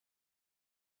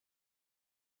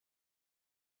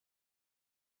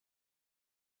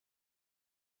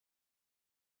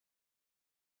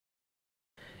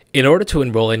In order to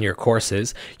enroll in your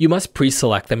courses, you must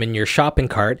pre-select them in your shopping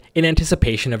cart in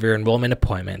anticipation of your enrollment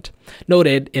appointment,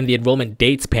 noted in the Enrollment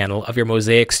Dates panel of your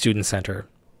Mosaic Student Center.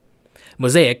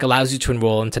 Mosaic allows you to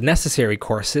enroll into necessary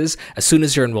courses as soon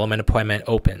as your enrollment appointment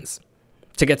opens.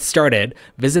 To get started,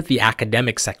 visit the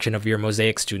Academic section of your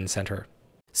Mosaic Student Center.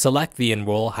 Select the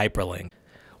Enroll hyperlink.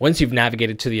 Once you've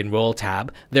navigated to the Enroll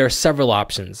tab, there are several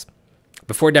options.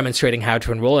 Before demonstrating how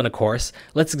to enroll in a course,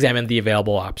 let's examine the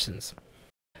available options.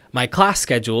 My class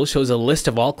schedule shows a list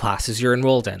of all classes you're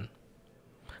enrolled in.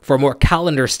 For a more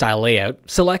calendar-style layout,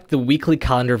 select the weekly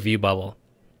calendar view bubble.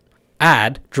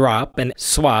 Add, drop, and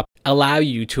swap allow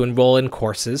you to enroll in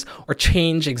courses or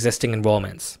change existing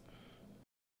enrollments.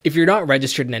 If you're not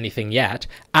registered in anything yet,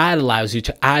 Add allows you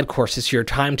to add courses to your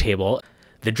timetable.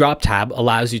 The Drop tab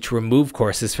allows you to remove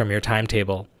courses from your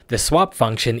timetable. The Swap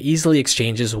function easily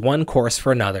exchanges one course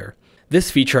for another. This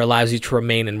feature allows you to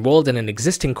remain enrolled in an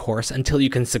existing course until you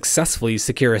can successfully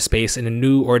secure a space in a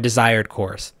new or desired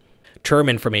course. Term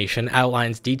information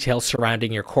outlines details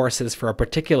surrounding your courses for a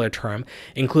particular term,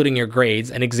 including your grades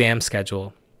and exam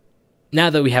schedule. Now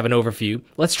that we have an overview,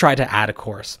 let's try to add a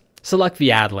course. Select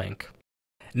the Add link.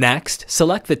 Next,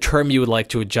 select the term you would like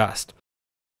to adjust.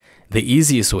 The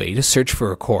easiest way to search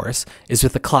for a course is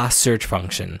with the class search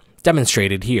function,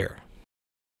 demonstrated here.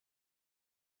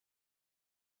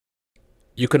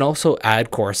 You can also add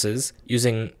courses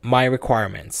using My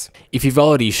Requirements. If you've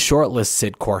already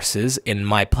shortlisted courses in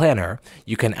My Planner,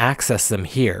 you can access them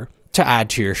here to add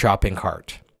to your shopping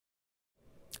cart.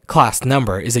 Class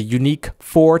number is a unique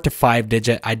 4 to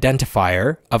 5-digit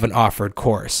identifier of an offered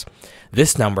course.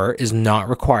 This number is not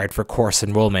required for course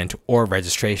enrollment or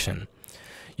registration.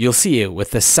 You'll see it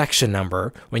with the section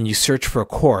number when you search for a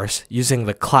course using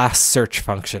the class search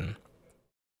function.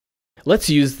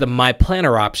 Let's use the My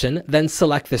Planner option, then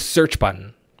select the Search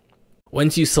button.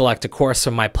 Once you select a course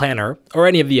from My Planner, or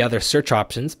any of the other search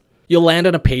options, you'll land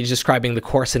on a page describing the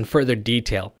course in further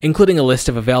detail, including a list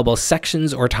of available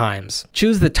sections or times.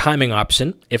 Choose the Timing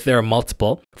option, if there are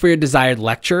multiple, for your desired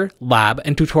lecture, lab,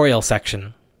 and tutorial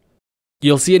section.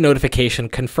 You'll see a notification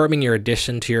confirming your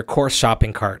addition to your course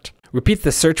shopping cart. Repeat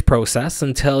the search process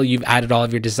until you've added all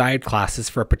of your desired classes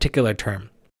for a particular term.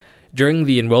 During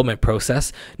the enrollment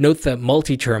process, note that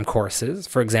multi-term courses,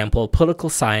 for example, Political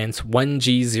Science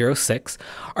 1G06,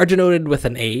 are denoted with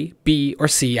an A, B, or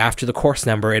C after the course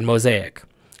number in Mosaic.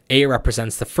 A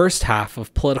represents the first half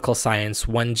of Political Science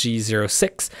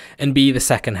 1G06 and B the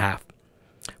second half.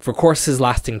 For courses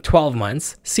lasting 12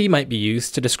 months, C might be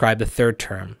used to describe the third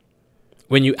term.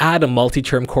 When you add a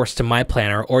multi-term course to My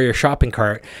Planner or your shopping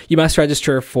cart, you must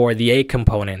register for the A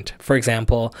component, for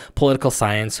example, Political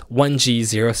Science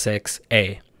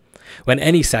 1G06A. When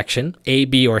any section, A,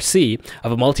 B, or C,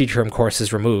 of a multi-term course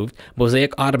is removed,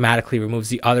 Mosaic automatically removes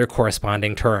the other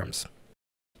corresponding terms.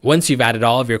 Once you've added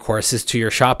all of your courses to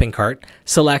your shopping cart,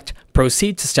 select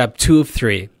Proceed to Step 2 of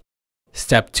 3.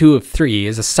 Step 2 of 3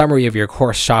 is a summary of your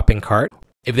course shopping cart.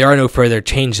 If there are no further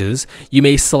changes, you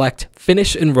may select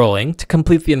Finish Enrolling to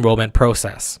complete the enrollment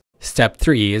process. Step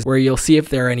 3 is where you'll see if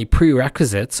there are any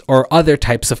prerequisites or other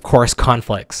types of course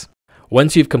conflicts.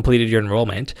 Once you've completed your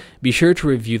enrollment, be sure to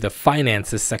review the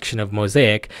Finances section of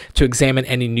Mosaic to examine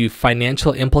any new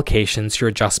financial implications your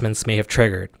adjustments may have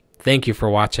triggered. Thank you for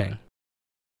watching.